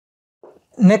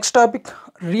Next topic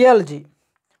rheology.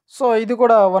 So ఇది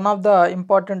కూడా one of the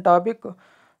important topic.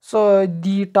 So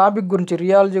ఈ topic గురించి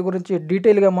రియాలజీ గురించి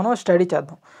డీటెయిల్గా మనం స్టడీ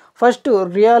చేద్దాం. ఫస్ట్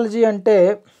రియాలజీ అంటే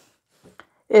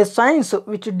ఏ science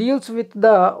which deals with the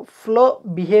flow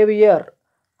behaviour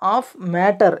of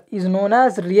matter is known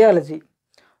as rheology.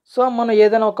 So మనం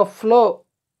ఏదైనా ఒక ఫ్లో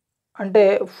అంటే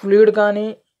ఫ్లూయిడ్ కానీ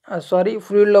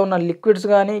ఫ్లూయిడ్లో ఉన్న లిక్విడ్స్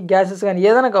కానీ గ్యాసెస్ కానీ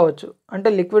ఏదైనా కావచ్చు. అంటే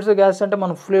లిక్విడ్స్ గ్యాసెస్ అంటే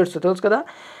మనం ఫ్లూయిడ్స్ తెలుసు కదా.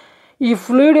 ఈ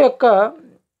ఫ్లూయిడ్ యొక్క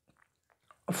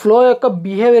ఫ్లో యొక్క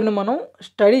బిహేవియర్ని మనం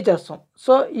స్టడీ చేస్తాం.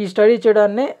 సో ఈ స్టడీ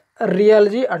చేయడాన్ని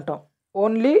రియాలజీ అంటాం,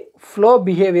 ఓన్లీ ఫ్లో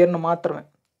బిహేవియర్ని మాత్రమే.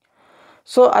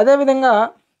 సో అదేవిధంగా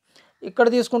ఇక్కడ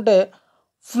తీసుకుంటే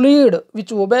fluid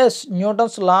which obese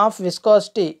Newton's law of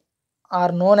viscosity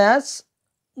are known as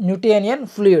Newtonian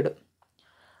fluid.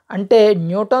 అంటే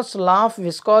న్యూటన్స్ లా ఆఫ్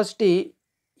విస్కాసిటీ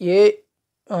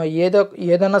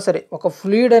ఏదైనా సరే ఒక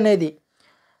ఫ్లూయిడ్ అనేది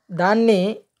దాన్ని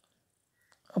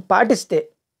పాటిస్తే,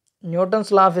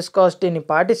 న్యూటన్స్ లా ఆఫ్ విస్కాసిటీని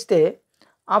పాటిస్తే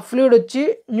ఆ ఫ్లూయిడ్ వచ్చి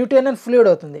న్యూటోనియన్ ఫ్లూయిడ్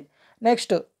అవుతుంది.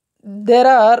 Next there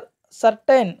are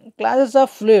certain classes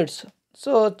of fluids.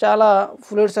 So చాలా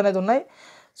ఫ్లూయిడ్స్ అనేది ఉన్నాయి.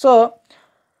 So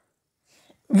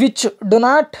which do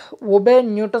not obey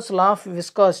Newton's law of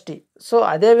viscosity. So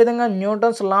అదేవిధంగా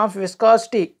న్యూటన్స్ లా ఆఫ్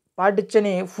విస్కాసిటీ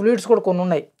పాటించని ఫ్లూయిడ్స్ కూడా కొన్ని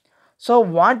ఉన్నాయి. సో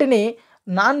వాటిని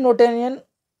నాన్ న్యూటోనియన్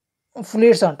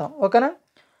ఫ్లూయిడ్స్ అంటాం. ఓకేనా.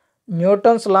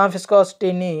 న్యూటన్స్ లా ఆఫ్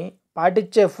విస్కాసిటీని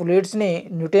పాటించే ఫ్లూయిడ్స్ని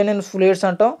న్యూటోనియన్ ఫ్లూయిడ్స్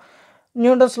అంటాం.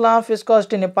 న్యూటన్స్ లా ఆఫ్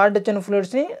విస్కాసిటీని పాటించని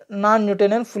ఫ్లూయిడ్స్ని నాన్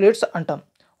న్యూటోనియన్ ఫ్లూయిడ్స్ అంటాం.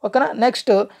 ఓకేనా.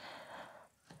 Next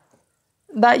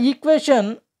the equation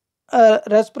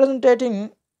రెప్రజెంటేటింగ్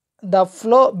the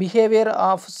flow behaviour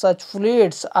of such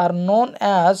fluids are known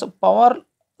as power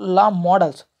law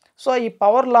models. So ఈ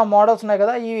power law models ఉన్నాయి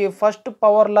కదా, ఈ ఫస్ట్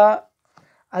పవర్ లా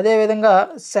అదేవిధంగా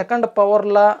సెకండ్ పవర్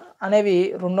లా అనేవి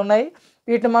రెండు ఉన్నాయి.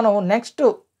 వీటిని మనం నెక్స్ట్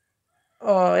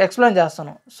ఎక్స్ప్లెయిన్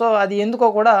చేస్తాను. సో అది ఎందుకో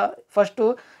కూడా ఫస్ట్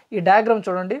ఈ డయాగ్రామ్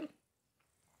చూడండి.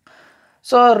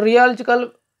 So రియాలజికల్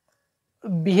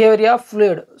behaviour of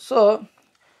fluid. So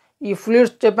ఈ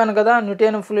ఫ్లూయిడ్స్ చెప్పాను కదా,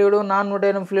 Newtonian fluid, non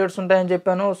Newtonian fluids ఉంటాయని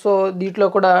చెప్పాను. సో దీంట్లో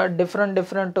కూడా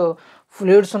డిఫరెంట్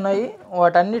ఫ్లూయిడ్స్ ఉన్నాయి.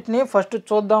 వాటన్నిటిని ఫస్ట్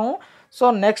చూద్దాము. సో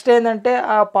నెక్స్ట్ ఏంటంటే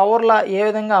ఆ పవర్లా ఏ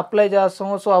విధంగా అప్లై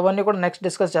చేస్తాము, సో అవన్నీ కూడా నెక్స్ట్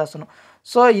డిస్కస్ చేస్తాను.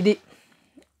 సో ఇది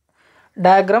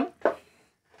డయాగ్రామ్.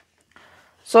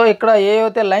 సో ఇక్కడ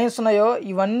ఏవైతే లైన్స్ ఉన్నాయో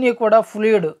ఇవన్నీ కూడా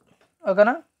ఫ్లూయిడ్.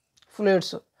 ఓకేనా,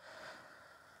 ఫ్లూయిడ్స్.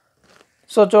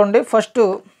 సో చూడండి, ఫస్ట్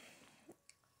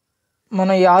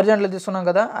మనం ఈ ఆర్జెంట్లో తీసుకున్నాం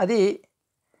కదా, అది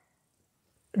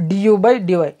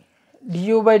du/dy.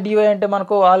 du/dy అంటే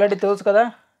మనకు ఆల్రెడీ తెలుసు కదా,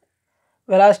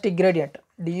 velocity gradient.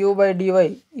 du/dy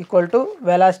equal to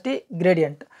velocity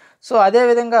gradient. So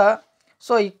అదేవిధంగా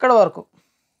ఇక్కడ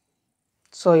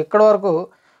వరకు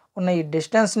ఉన్న ఈ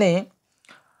డిస్టెన్స్ని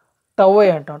టౌఐ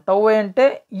అంటాం. టౌఐ అంటే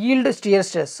ఈల్డ్ షియర్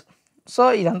స్ట్రెస్. సో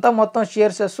ఇదంతా మొత్తం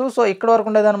షియర్ స్ట్రెస్. సో ఇక్కడ వరకు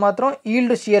ఉండేదాన్ని మాత్రం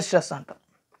ఈల్డ్ షియర్ స్ట్రెస్ అంటాం.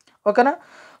 ఓకేనా.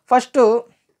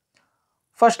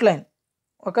 First line.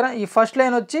 ఓకేనా. ఈ ఫస్ట్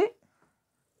లైన్ వచ్చి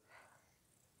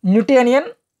Newtonian,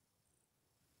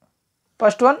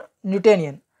 first one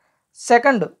Newtonian.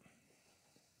 Second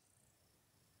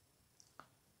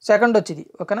వచ్చి ఇది.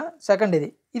 ఓకేనా. సెకండ్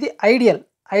ఇది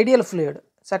ఐడియల్ ఫ్లూయిడ్.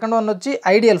 సెకండ్ వన్ వచ్చి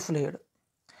ideal fluid.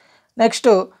 Next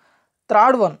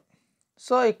third one.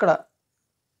 So ఇక్కడ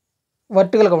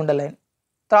వర్టికల్గా ఉండే లైన్.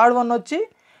 థర్డ్ వన్ వచ్చి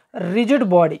రిజిడ్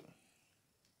బాడీ.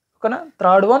 ఓకేనా.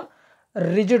 Third one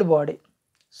rigid body.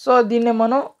 So దీన్ని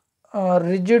మనం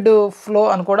రిజిడ్ ఫ్లో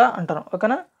అని కూడా అంటాం.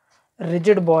 ఓకేనా,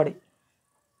 rigid body.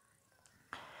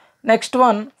 Next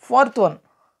one fourth one.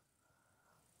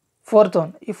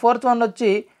 ఈ ఫోర్త్ వన్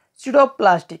వచ్చి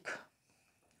సిడోప్లాస్టిక్.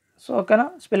 సో ఓకేనా,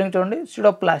 స్పెల్లింగ్ చూడండి,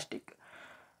 సిడోప్లాస్టిక్.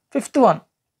 Fifth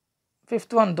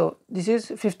one though this is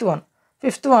fifth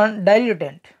one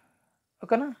డైల్యూటెంట్.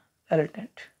 ఓకేనా,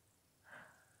 డైల్యూటెంట్.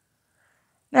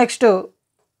 నెక్స్ట్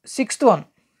సిక్స్త్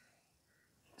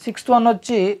వన్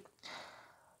వచ్చి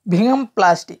భింగం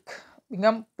plastic.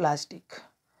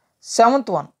 Seventh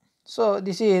one. So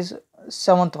this is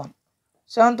seventh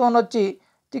one వచ్చి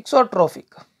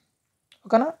థిక్సోట్రోఫిక్.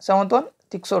 ఓకేనా, seventh one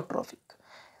థిక్సోట్రోఫిక్.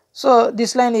 So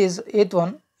this line is eighth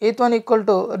one equal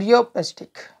to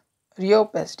రియోపెస్టిక్.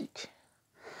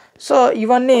 So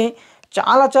ఇవన్నీ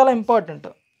చాలా important.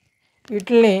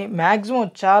 వీటిని maximum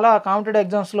చాలా competitive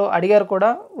ఎగ్జామ్స్లో అడిగారు కూడా.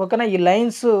 ఓకేనా. ఈ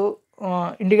లైన్స్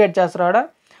ఇండికేట్ చేస్తారు ఆడ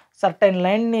సర్టైన్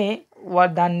లైన్ని,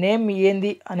 దాని నేమ్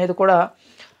ఏంది అనేది కూడా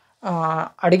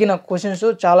అడిగిన క్వశ్చన్స్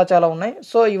చాలా ఉన్నాయి.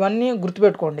 సో ఇవన్నీ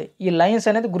గుర్తుపెట్టుకోండి, ఈ లైన్స్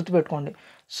అనేది గుర్తుపెట్టుకోండి.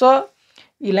 సో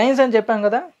ఈ లైన్స్ అని చెప్పాం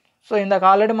కదా. సో ఇందాక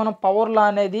ఆల్రెడీ మనం పవర్ లా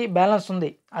అనేది బ్యాలెన్స్ ఉంది,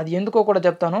 అది ఎందుకో కూడా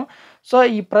చెప్తాను. సో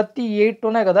ఈ ప్రతి 8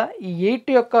 ఉన్నాయి కదా, ఈ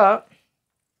 8 యొక్క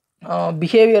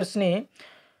బిహేవియర్స్ని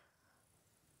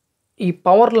ఈ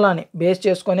పవర్ లాని బేస్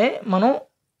చేసుకొని మనం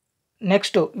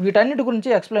నెక్స్ట్ వీటన్నిటి గురించి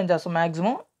ఎక్స్ప్లెయిన్ చేస్తాం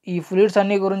మ్యాక్సిమం. ఈ ఫ్లూయిడ్స్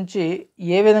అన్ని గురించి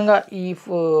ఏ విధంగా ఈ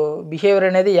బిహేవియర్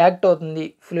అనేది యాక్ట్ అవుతుంది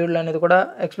ఫ్లూయిడ్లు అనేది కూడా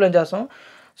ఎక్స్ప్లెయిన్ చేస్తాం.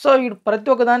 సో ఈ ప్రతి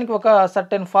ఒక్క దానికి ఒక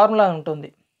సర్టెన్ ఫార్ములా ఉంటుంది,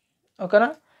 ఓకేనా.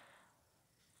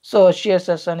 సో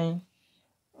షియర్ అని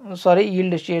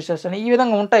ఈల్డ్ షియర్ అని ఈ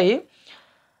విధంగా ఉంటాయి.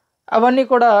 అవన్నీ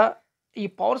కూడా ఈ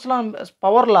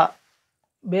పవర్లా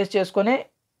బేస్ చేసుకొని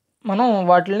మనం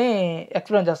వాటిని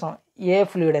ఎక్స్ప్లెయిన్ చేస్తాం ఏ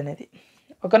ఫ్లూయిడ్ అనేది,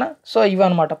 ఓకేనా. సో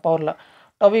ఇవన్నమాట పవర్లా.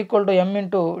 Tau equal to m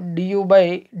into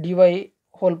du/dy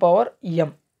whole power m.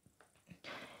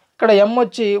 ఇక్కడ m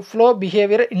వచ్చి ఫ్లో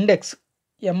బిహేవియర్ ఇండెక్స్.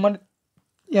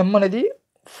 m అనేది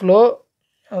ఫ్లో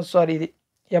ఇది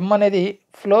m అనేది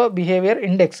ఫ్లో బిహేవియర్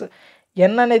ఇండెక్స్,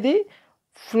 n అనేది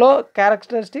ఫ్లో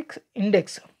క్యారెక్టరిస్టిక్స్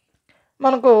ఇండెక్స్.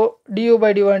 మనకు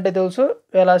du/dy అంటే తెలుసు,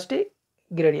 వెలాసిటీ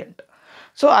గ్రేడియంట్.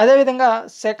 సో అదేవిధంగా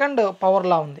సెకండ్ పవర్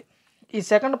లా ఉంది. ఈ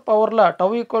second power law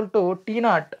tau equal to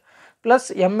t0 plus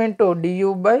m into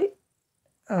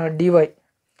du/dy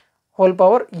whole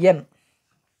power n.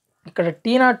 ఇక్కడ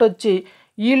t0 వచ్చి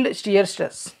ఈల్డ్ స్టియర్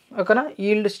స్ట్రెస్, ఓకేనా.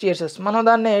 ఈల్డ్ స్టియర్ స్ట్రెస్ మనం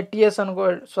దాన్ని ts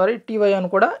ty అని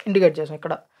కూడా ఇండికేట్ చేసాం.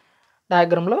 ఇక్కడ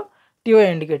డయాగ్రామ్లో ty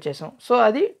ఇండికేట్ చేసాం. సో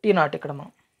అది t0 ఇక్కడ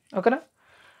మనం, ఓకేనా.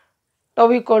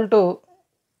 Tau equal to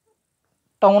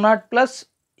τ0 plus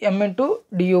m into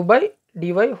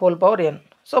du/dy whole power n.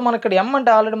 So మన ఇక్కడ m అంటే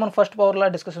ఆల్రెడీ మనం ఫస్ట్ పవర్లా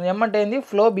డిస్కషన్. m అంటే ఏంది,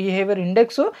 ఫ్లో బిహేవియర్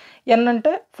ఇండెక్స్, n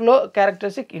అంటే ఫ్లో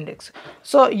క్యారెక్టరిస్టిక్ ఇండెక్స్.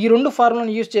 సో ఈ రెండు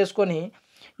ఫార్ములాను యూజ్ చేసుకొని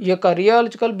ఈ యొక్క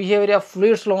రియాలజికల్ బిహేవియర్ ఆఫ్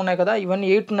ఫ్లూయిడ్స్లో ఉన్నాయి కదా, ఇవన్నీ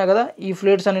 8 ఉన్నాయి కదా, ఈ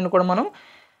ఫ్లూయిడ్స్ అన్ని కూడా మనం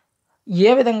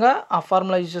ఏ విధంగా ఆ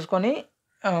ఫార్ములా యూజ్ చేసుకొని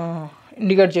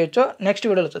ఇండికేట్ చేయొచ్చో నెక్స్ట్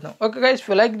వీడియోలో చూద్దాం. Okay guys,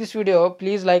 if you like this video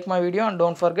please like my video and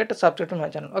don't forget subscribe to my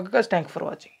channel. Okay guys, thank you for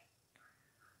watching.